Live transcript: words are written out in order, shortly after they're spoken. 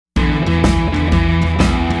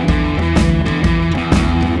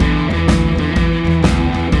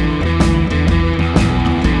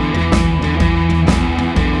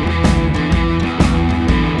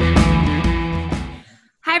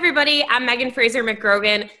everybody. I'm Megan Fraser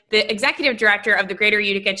McGrogan, the Executive Director of the Greater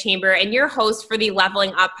Utica Chamber and your host for the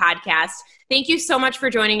Leveling Up podcast. Thank you so much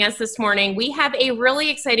for joining us this morning. We have a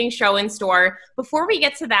really exciting show in store. Before we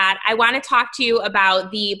get to that, I want to talk to you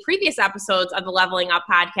about the previous episodes of the Leveling Up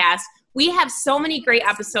podcast. We have so many great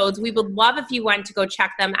episodes. We would love if you went to go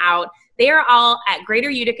check them out. They are all at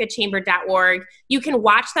greateruticachamber.org. You can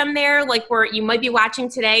watch them there like you might be watching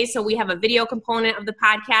today. So we have a video component of the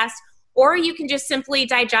podcast, or you can just simply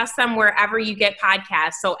digest them wherever you get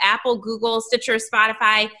podcasts. So Apple, Google, Stitcher,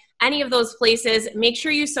 Spotify, any of those places. Make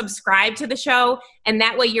sure you subscribe to the show, and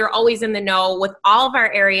that way you're always in the know with all of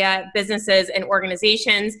our area businesses and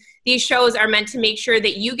organizations. These shows are meant to make sure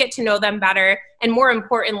that you get to know them better, and more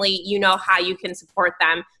importantly, you know how you can support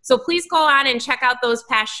them. So please go on and check out those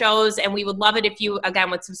past shows, and we would love it if you,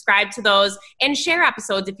 again, would subscribe to those and share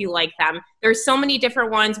episodes if you like them. There's so many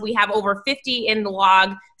different ones. We have over 50 in the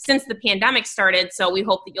log since the pandemic started, so we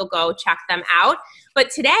hope that you'll go check them out. But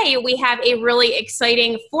today we have a really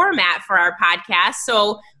exciting format for our podcast.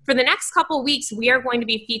 So for the next couple weeks, we are going to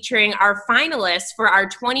be featuring our finalists for our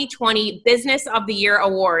 2020 Business of the Year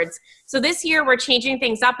Awards. So this year we're changing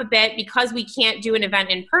things up a bit because we can't do an event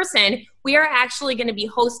in person. We are actually going to be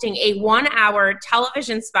hosting a 1-hour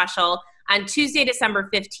television special on Tuesday, December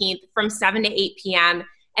 15th from 7 to 8 p.m.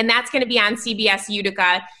 And that's going to be on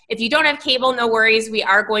CBS-Utica. If you don't have cable, no worries. We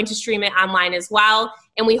are going to stream it online as well.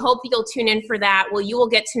 And we hope that you'll tune in for that. Well, you will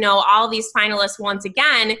get to know all these finalists once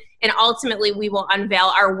again. And ultimately, we will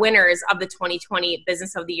unveil our winners of the 2020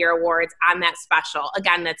 Business of the Year Awards on that special.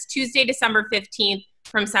 Again, that's Tuesday, December 15th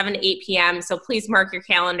from 7 to 8 p.m. So please mark your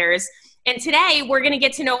calendars. And today, we're going to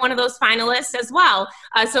get to know one of those finalists as well.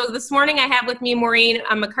 So this morning, I have with me Maureen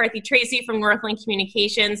McCarthy Tracy from Northland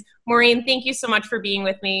Communications. Maureen, thank you so much for being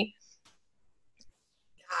with me.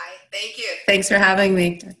 Hi, thank you. Thanks for having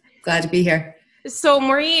me. Glad to be here. So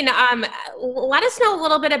Maureen, let us know a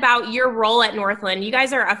little bit about your role at Northland. You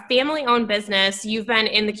guys are a family-owned business. You've been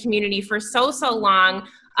in the community for so long.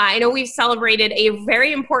 I know we've celebrated a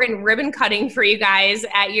very important ribbon cutting for you guys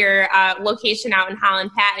at your location out in Holland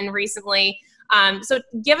Patton recently. So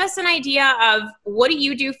give us an idea of what do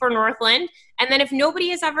you do for Northland? And then if nobody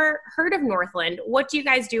has ever heard of Northland, what do you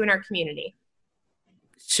guys do in our community?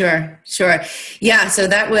 Sure. Yeah, so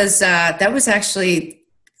that was actually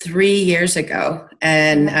 3 years ago.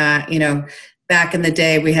 And, back in the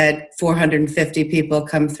day, we had 450 people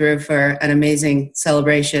come through for an amazing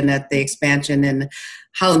celebration at the expansion in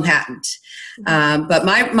Holland Patton. But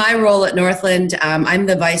my role at Northland, I'm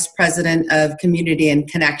the Vice President of Community and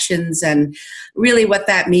Connections. And really what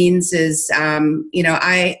that means is,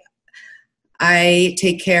 I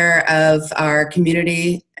take care of our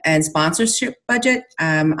community and sponsorship budget.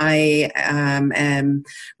 I am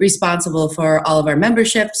responsible for all of our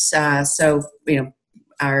memberships.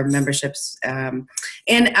 Our memberships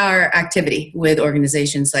and our activity with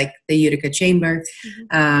organizations like the Utica Chamber.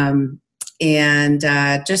 And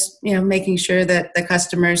just making sure that the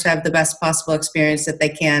customers have the best possible experience that they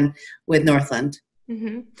can with Northland.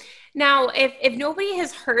 Now, if nobody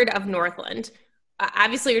has heard of Northland,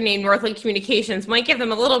 obviously your name Northland Communications might give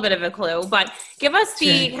them a little bit of a clue, but give us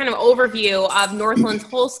the kind of overview of Northland's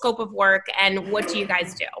whole scope of work and what do you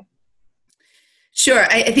guys do? Sure.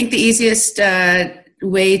 I think the easiest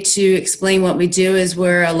way to explain what we do is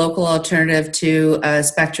we're a local alternative to a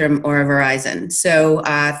Spectrum or a Verizon. So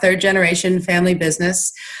third generation family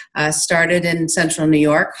business, started in central New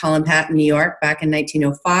York, Holland Patton, New York, back in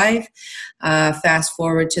 1905. Fast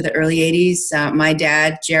forward to the early 80s, my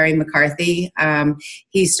dad, Jerry McCarthy,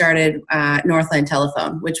 he started Northland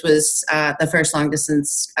Telephone, which was the first long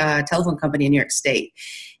distance telephone company in New York State.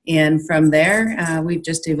 And from there, we've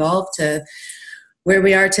just evolved to where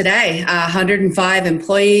we are today, 105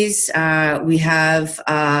 employees. We have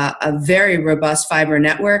a very robust fiber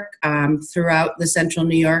network throughout the central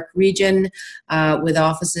New York region with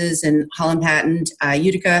offices in Holland Patton,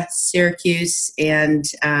 Utica, Syracuse, and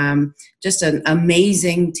just an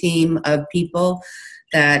amazing team of people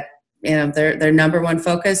that their number one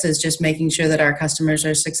focus is just making sure that our customers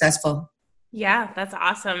are successful. Yeah, that's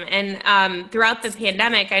awesome. And throughout the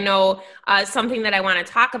pandemic, I know something that I want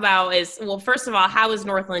to talk about is, well, first of all, how is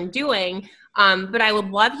Northland doing? But I would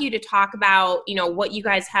love you to talk about, what you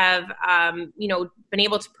guys have, been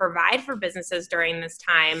able to provide for businesses during this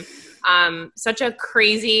time. Such a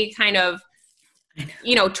crazy kind of,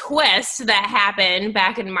 twist that happened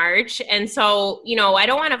back in March. And so, I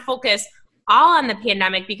don't want to focus all on the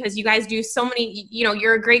pandemic because you guys do so many,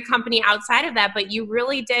 you're a great company outside of that, but you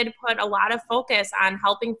really did put a lot of focus on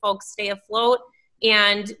helping folks stay afloat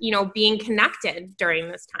and, being connected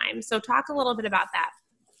during this time. So talk a little bit about that.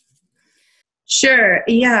 Sure.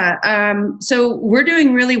 Yeah. So we're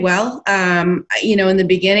doing really well. In the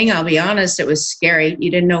beginning, I'll be honest, it was scary. You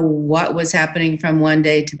didn't know what was happening from one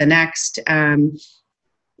day to the next.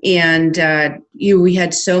 We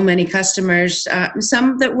had so many customers,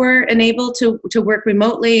 some that were enabled to work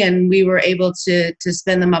remotely, and we were able to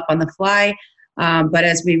spin them up on the fly. But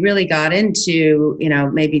as we really got into,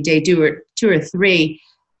 maybe day two or three,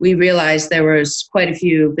 we realized there was quite a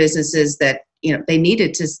few businesses that, they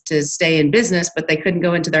needed to stay in business, but they couldn't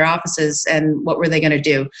go into their offices, and what were they going to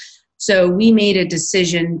do? So we made a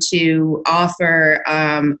decision to offer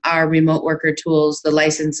our remote worker tools, the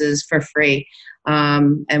licenses, for free.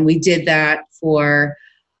 And we did that for,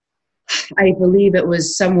 I believe it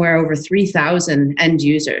was somewhere over 3,000 end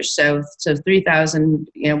users. So 3,000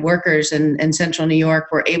 workers in central New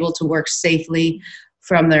York were able to work safely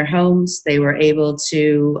from their homes. They were able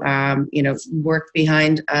to, work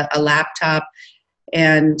behind a laptop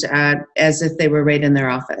and as if they were right in their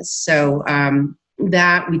office. So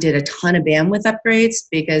that we did a ton of bandwidth upgrades,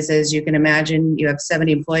 because as you can imagine, you have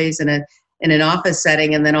 70 employees in an office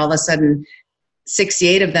setting, and then all of a sudden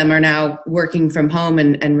 68 of them are now working from home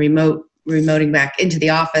and remoting back into the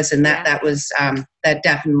office. And that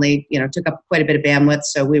definitely, took up quite a bit of bandwidth.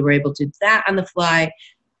 So we were able to do that on the fly.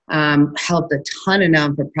 Helped a ton of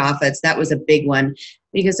non-for-profits. That was a big one,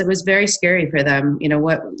 because it was very scary for them.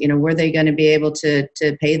 Were they going to be able to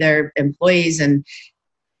pay their employees? And,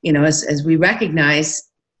 as we recognize,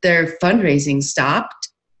 their fundraising stopped,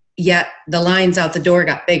 yet the lines out the door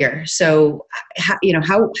got bigger. So, how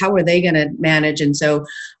are they going to manage? And so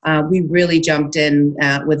we really jumped in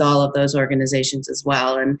with all of those organizations as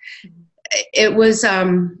well. And it was,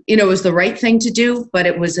 it was the right thing to do, but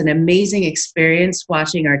it was an amazing experience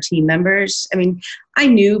watching our team members. I mean, I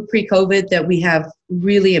knew pre-COVID that we have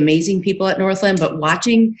really amazing people at Northland, but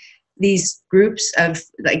watching these groups of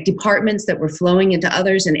departments that were flowing into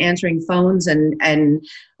others and answering phones and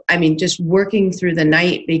I mean, just working through the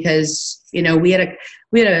night, because, we had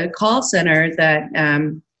a call center that,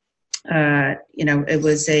 it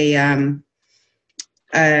was a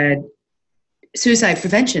suicide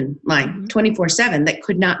prevention line 24/7 that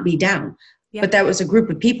could not be down. Yep. But that was a group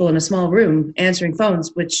of people in a small room answering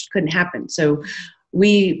phones, which couldn't happen. So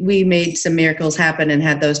we made some miracles happen and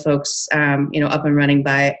had those folks, up and running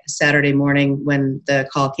by Saturday morning when the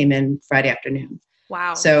call came in Friday afternoon.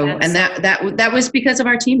 Wow. So, and that was because of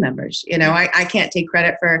our team members. I can't take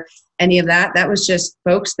credit for any of that. That was just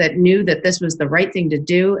folks that knew that this was the right thing to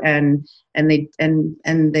do, and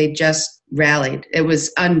they just rallied. It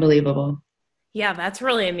was unbelievable. Yeah, that's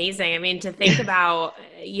really amazing. I mean, to think about,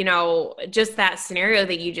 just that scenario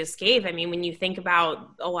that you just gave. I mean, when you think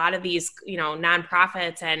about a lot of these,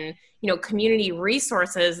 nonprofits and, community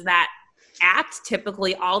resources that act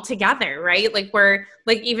typically all together, right? We're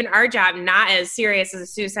even our job, not as serious as a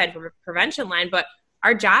suicide prevention line, but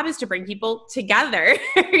our job is to bring people together,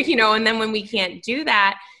 and then when we can't do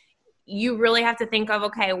that, you really have to think of,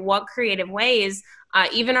 okay, what creative ways.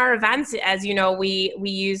 Even our events, as you know, we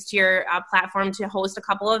used your platform to host a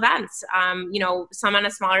couple events, some on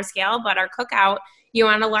a smaller scale, but our cookout,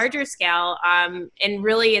 on a larger scale. And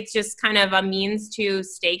really, it's just kind of a means to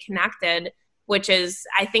stay connected, which is,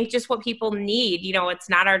 I think, just what people need. It's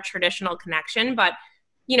not our traditional connection, but,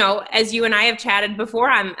 as you and I have chatted before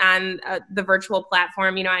on the virtual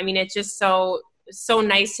platform, it's just so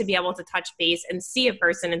nice to be able to touch base and see a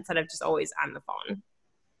person instead of just always on the phone.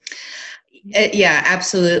 Yeah,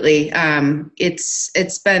 absolutely.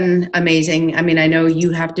 It's been amazing. I mean, I know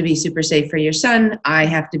you have to be super safe for your son. I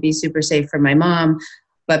have to be super safe for my mom,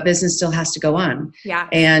 but business still has to go on. Yeah.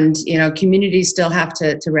 And, communities still have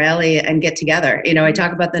to rally and get together. I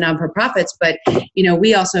talk about the non-for-profits, but,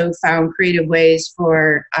 we also found creative ways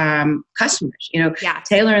for customers.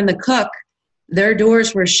 Taylor and the cook, their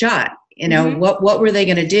doors were shut. What were they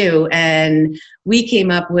going to do? And we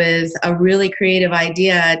came up with a really creative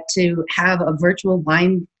idea to have a virtual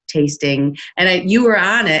wine tasting. And you were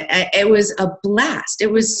on it. It was a blast.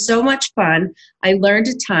 It was so much fun. I learned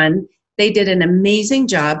a ton. They did an amazing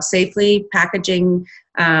job safely packaging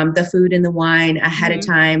the food and the wine ahead of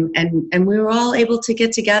time. And we were all able to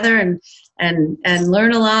get together and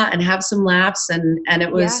learn a lot and have some laughs, and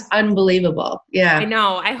it was unbelievable. Yeah. I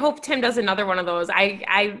know. I hope Tim does another one of those.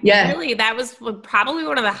 Really, that was probably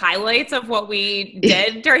one of the highlights of what we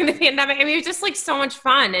did during the pandemic. I mean, it was just so much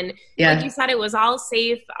fun. And like you said, it was all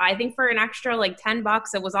safe. I think for an extra $10,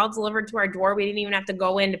 it was all delivered to our door. We didn't even have to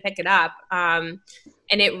go in to pick it up.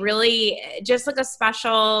 And it really just a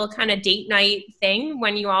special kind of date night thing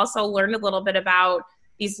when you also learn a little bit about,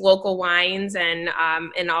 these local wines and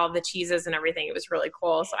all the cheeses and everything. It was really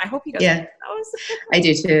cool. So I hope you guys like those. I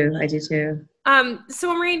do too. I do too.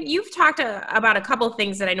 So Maureen, you've talked about a couple of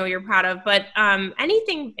things that I know you're proud of, but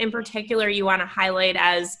anything in particular you want to highlight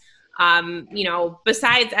as,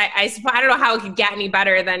 besides, I don't know how it could get any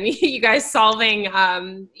better than you guys solving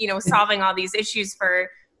all these issues for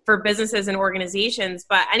businesses and organizations,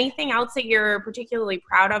 but anything else that you're particularly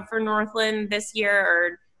proud of for Northland this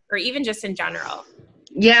year or even just in general?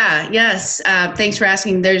 Yeah, yes. Thanks for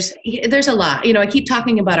asking. There's a lot. I keep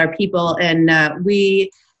talking about our people, and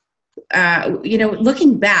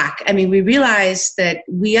looking back, I mean, we realized that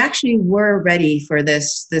we actually were ready for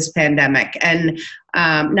this pandemic, and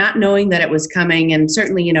not knowing that it was coming, and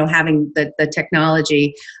certainly, having the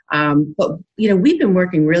technology. But we've been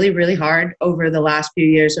working really, really hard over the last few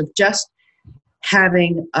years of just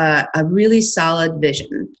having a really solid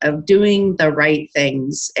vision of doing the right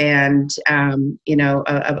things, and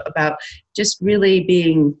about just really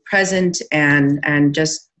being present and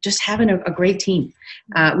just having a great team.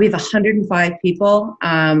 We have 105 people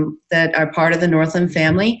that are part of the Northland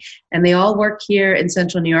family, and they all work here in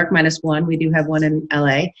Central New York, minus one. We do have one in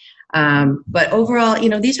LA. But overall,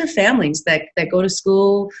 these are families that go to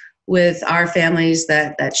school with our families,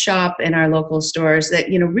 that shop in our local stores, that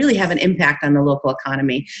really have an impact on the local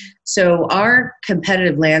economy. So our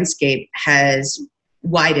competitive landscape has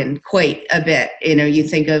widened quite a bit. You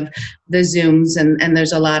think of the Zooms, and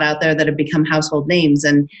there's a lot out there that have become household names.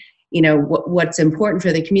 And what's important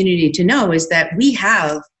for the community to know is that we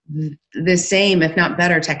have the same, if not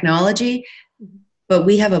better, technology, but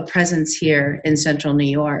we have a presence here in Central New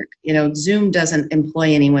York. Zoom doesn't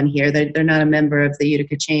employ anyone here. They're not a member of the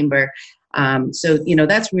Utica Chamber. So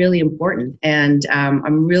that's really important. And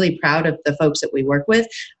I'm really proud of the folks that we work with.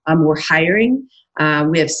 We're hiring.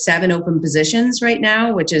 We have 7 open positions right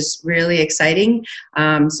now, which is really exciting.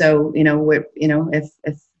 So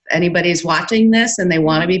if anybody's watching this and they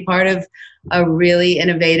want to be part of a really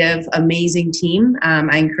innovative, amazing team,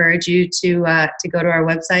 I encourage you to go to our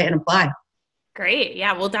website and apply. Great.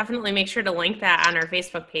 Yeah, we'll definitely make sure to link that on our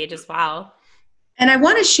Facebook page as well. And I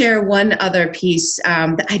want to share one other piece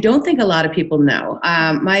that I don't think a lot of people know.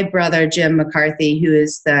 My brother, Jim McCarthy, who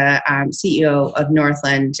is the CEO of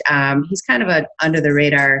Northland, he's kind of an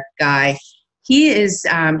under-the-radar guy. He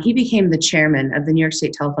became the chairman of the New York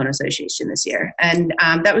State Telephone Association this year. And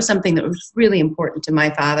that was something that was really important to my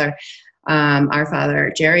father, our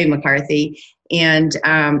father, Jerry McCarthy. And,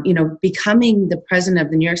 becoming the president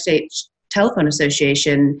of the New York State Telephone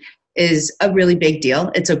Association is a really big deal.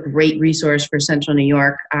 It's a great resource for Central New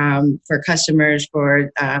York, for customers, for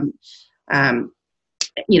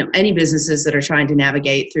any businesses that are trying to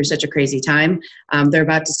navigate through such a crazy time. They're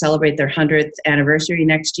about to celebrate their 100th anniversary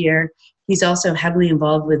next year. He's also heavily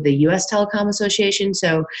involved with the U.S. Telecom Association.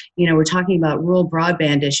 So, we're talking about rural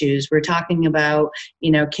broadband issues. We're talking about,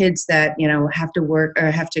 kids that, have to work or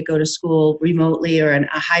have to go to school remotely or in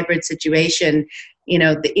a hybrid situation.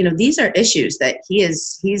 These are issues that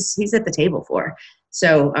he's at the table for.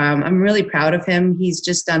 So I'm really proud of him. He's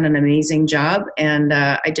just done an amazing job. And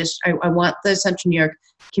I want the Central New York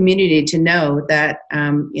community to know that,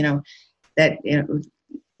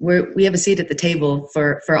 we have a seat at the table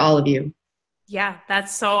for all of you. Yeah,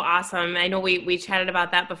 that's so awesome. I know we chatted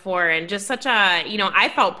about that before, and just such a, I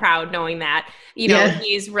felt proud knowing that,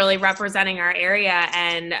 he's really representing our area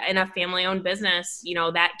and in a family-owned business,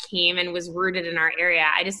 that came and was rooted in our area.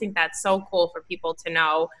 I just think that's so cool for people to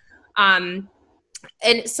know. And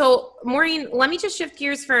so, Maureen, let me just shift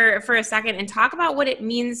gears for a second and talk about what it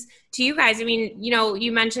means to you guys. I mean,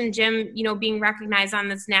 you mentioned Jim, being recognized on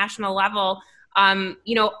this national level.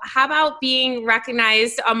 How about being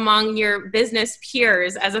recognized among your business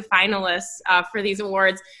peers as a finalist for these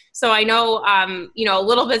awards? So I know, a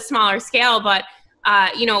little bit smaller scale, but,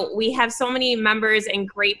 we have so many members and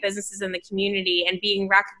great businesses in the community, and being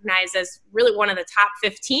recognized as really one of the top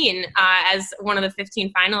 15 as one of the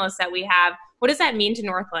 15 finalists that we have. What does that mean to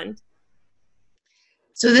Northland?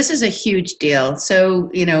 So this is a huge deal. So,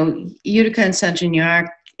 Utica and Central New York,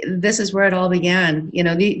 this is where it all began.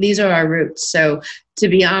 These are our roots. So to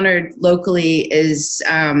be honored locally is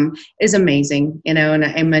amazing. And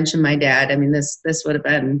I mentioned my dad. I mean, this would have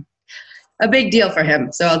been a big deal for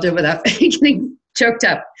him. So I'll do it without getting choked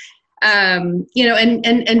up. And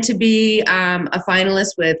to be a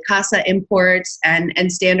finalist with Casa Imports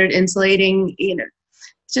and Standard Insulating,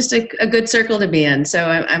 it's just a good circle to be in. So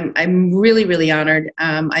I'm really, really honored.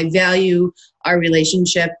 I value our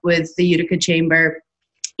relationship with the Utica Chamber.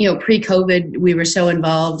 Pre-COVID, we were so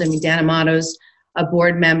involved. I mean, Dan Amato's a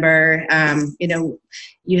board member.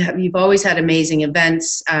 You've always had amazing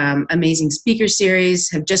events, amazing speaker series,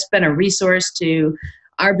 have just been a resource to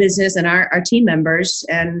our business and our team members.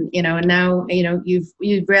 And, now,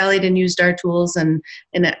 you've rallied and used our tools, and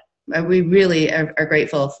we really are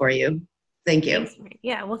grateful for you. Thank you. Thanks.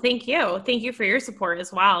 Yeah, well, thank you. Thank you for your support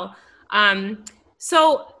as well.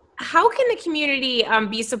 So how can the community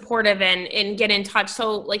be supportive and get in touch?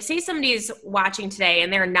 So like, say somebody's watching today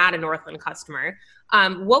and they're not a Northland customer.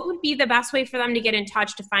 What would be the best way for them to get in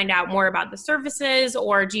touch to find out more about the services?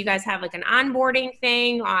 Or do you guys have like an onboarding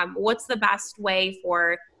thing? What's the best way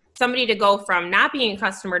for somebody to go from not being a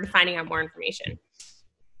customer to finding out more information?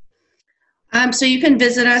 So you can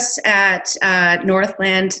visit us at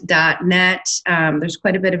northland.net. There's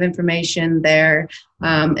quite a bit of information there.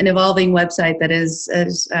 An evolving website that is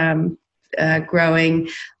growing.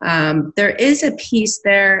 There is a piece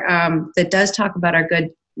there that does talk about our Good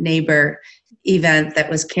Neighbor event that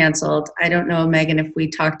was canceled. I don't know, Megan, if we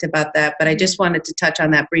talked about that, but I just wanted to touch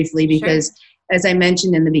on that briefly because, sure, as I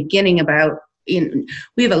mentioned in the beginning about, we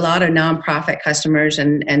have a lot of nonprofit customers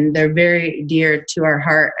and they're very dear to our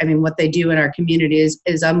heart. I mean, what they do in our community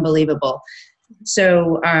is unbelievable.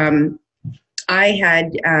 So I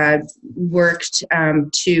had worked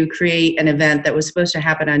to create an event that was supposed to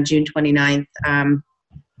happen on June 29th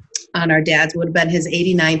on our dad's, would have been his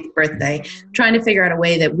 89th birthday, trying to figure out a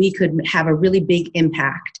way that we could have a really big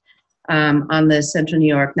impact on the Central New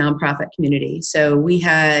York nonprofit community. So we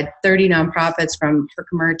had 30 nonprofits from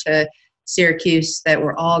Herkimer to Syracuse that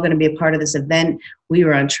were all going to be a part of this event. We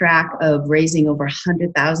were on track of raising over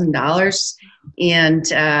 $100,000, and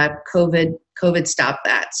COVID stopped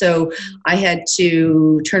that. So I had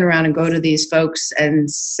to turn around and go to these folks and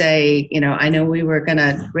say, I know we were going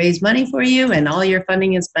to raise money for you, and all your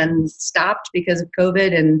funding has been stopped because of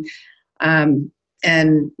COVID, and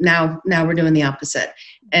now we're doing the opposite.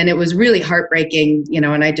 And it was really heartbreaking,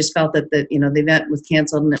 and I just felt that the event was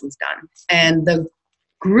canceled and it was done. And the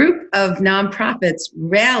group of nonprofits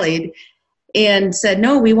rallied and said,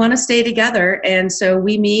 no, we want to stay together. And so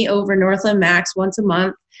we meet over Northland Max once a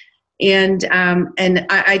month. And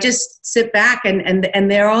I just sit back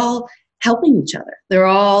and they're all helping each other. They're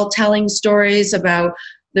all telling stories about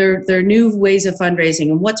their new ways of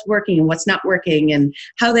fundraising and what's working and what's not working and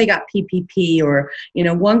how they got PPP, or,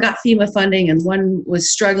 one got FEMA funding and one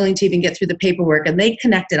was struggling to even get through the paperwork, and they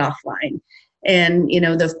connected offline. And,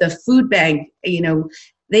 the food bank,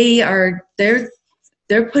 they're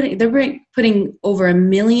putting over 1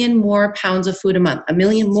 million more pounds of food a month, 1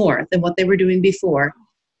 million more than what they were doing before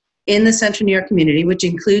in the Central New York community, which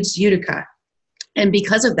includes Utica. And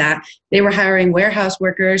because of that, they were hiring warehouse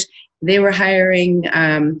workers, they were hiring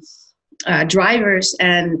drivers,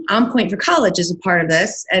 and On Point for College is a part of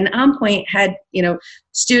this. And On Point had,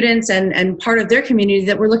 students and part of their community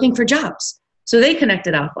that were looking for jobs. So they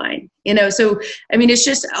connected offline, so, I mean, it's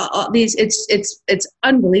just it's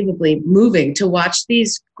unbelievably moving to watch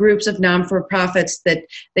these groups of non-for-profits that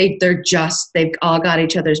they've all got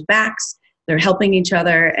each other's backs. They're helping each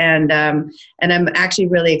other. And I'm actually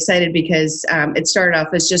really excited because it started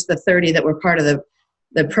off as just the 30 that were part of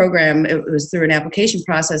the program. It was through an application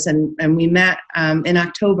process, and we met in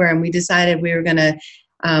October, and we decided we were going to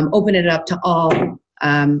open it up to all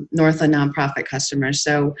Northland nonprofit customers.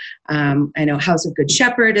 So I know House of Good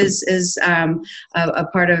Shepherd is a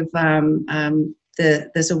part of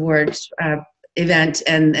this awards event,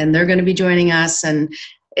 and they're going to be joining us, and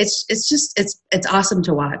it's awesome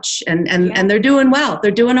to watch, and they're doing well. They're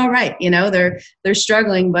doing all right. They're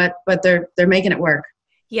struggling, but they're making it work.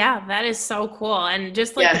 Yeah, that is so cool. And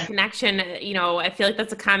just like the connection, I feel like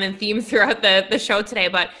that's a common theme throughout the show today,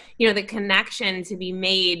 but, the connection to be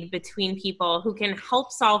made between people who can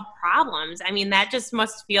help solve problems. I mean, that just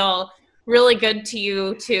must feel really good to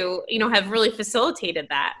you to, have really facilitated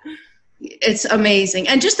that. It's amazing.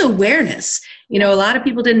 And just awareness, a lot of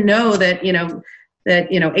people didn't know that,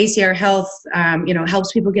 ACR Health,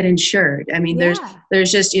 helps people get insured. I mean, there's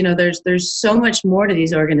just, there's so much more to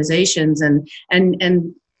these organizations, and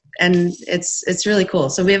it's really cool.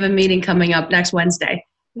 So we have a meeting coming up next Wednesday.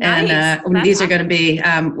 Nice. And these are going to be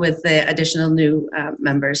with the additional new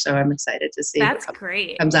members. So I'm excited to see what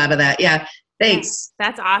great comes out of that. Yeah. Thanks.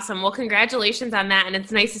 That's awesome. Well, congratulations on that. And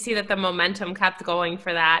it's nice to see that the momentum kept going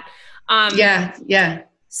for that. Yeah.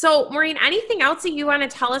 So, Maureen, anything else that you want to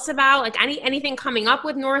tell us about? Like anything coming up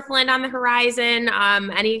with Northland on the horizon?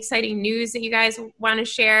 Any exciting news that you guys want to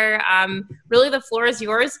share? Really, the floor is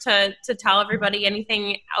yours to tell everybody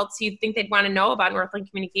anything else you think they'd want to know about Northland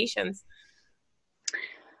Communications.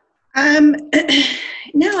 No,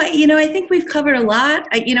 I think we've covered a lot.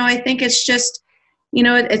 I think it's just,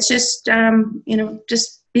 it's just,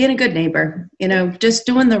 just being a good neighbor, just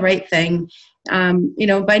doing the right thing.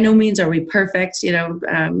 By no means are we perfect,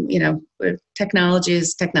 technology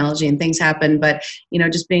is technology and things happen, but,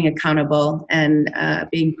 just being accountable and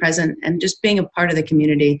being present and just being a part of the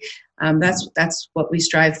community. That's what we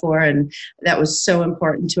strive for. And that was so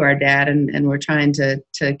important to our dad. And we're trying to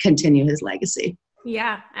continue his legacy.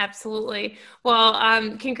 Yeah, absolutely. Well,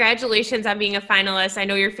 congratulations on being a finalist. I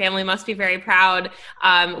know your family must be very proud.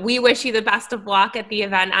 We wish you the best of luck at the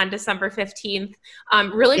event on December 15th.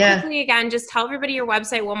 Really quickly, again, just tell everybody your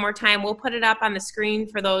website one more time. We'll put it up on the screen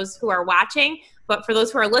for those who are watching, but for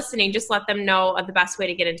those who are listening, just let them know the best way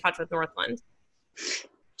to get in touch with Northland.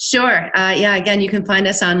 Sure. Again, you can find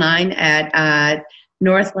us online at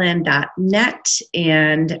northland.net,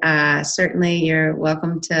 and certainly you're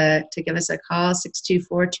welcome to give us a call,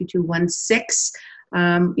 624-2216.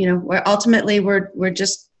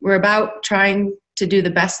 We're about trying to do the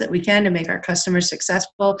best that we can to make our customers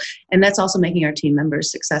successful, and that's also making our team members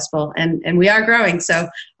successful, and we are growing. So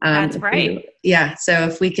that's right. So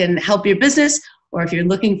if we can help your business, or if you're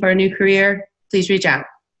looking for a new career, please reach out.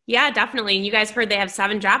 Yeah, definitely. And you guys heard they have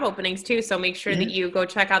 7 job openings too. So make sure that you go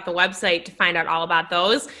check out the website to find out all about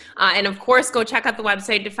those. And of course, go check out the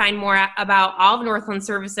website to find more about all of Northland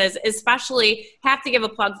services, especially have to give a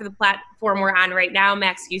plug for the platform we're on right now,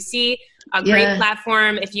 Max UC. A great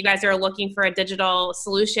platform if you guys are looking for a digital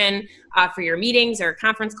solution for your meetings or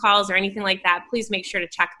conference calls or anything like that. Please make sure to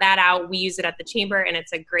check that out. We use it at the Chamber, and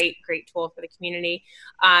it's a great tool for the community.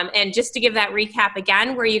 And just to give that recap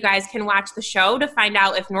again, where you guys can watch the show to find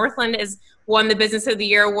out if Northland is won the Business of the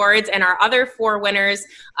Year awards and our other 4 winners,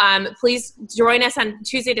 please join us on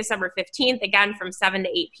Tuesday, December 15th, again from 7 to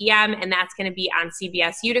 8 p.m., and that's going to be on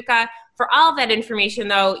CBS-Utica. For all of that information,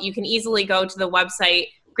 though, you can easily go to the website,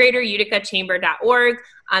 greateruticachamber.org.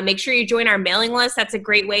 Make sure you join our mailing list. That's a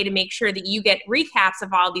great way to make sure that you get recaps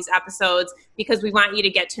of all of these episodes, because we want you to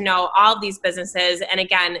get to know all of these businesses. And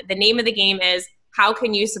again, the name of the game is, how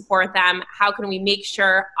can you support them? How can we make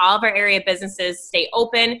sure all of our area businesses stay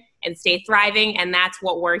open and stay thriving? And that's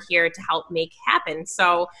what we're here to help make happen.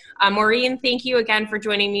 So Maureen, thank you again for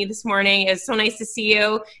joining me this morning. It's so nice to see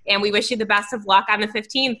you, and we wish you the best of luck on the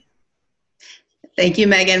 15th. Thank you,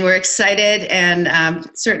 Megan. We're excited and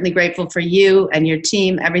certainly grateful for you and your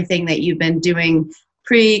team, everything that you've been doing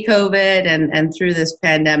pre-COVID and through this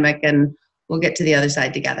pandemic, and we'll get to the other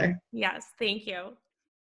side together. Yes, thank you.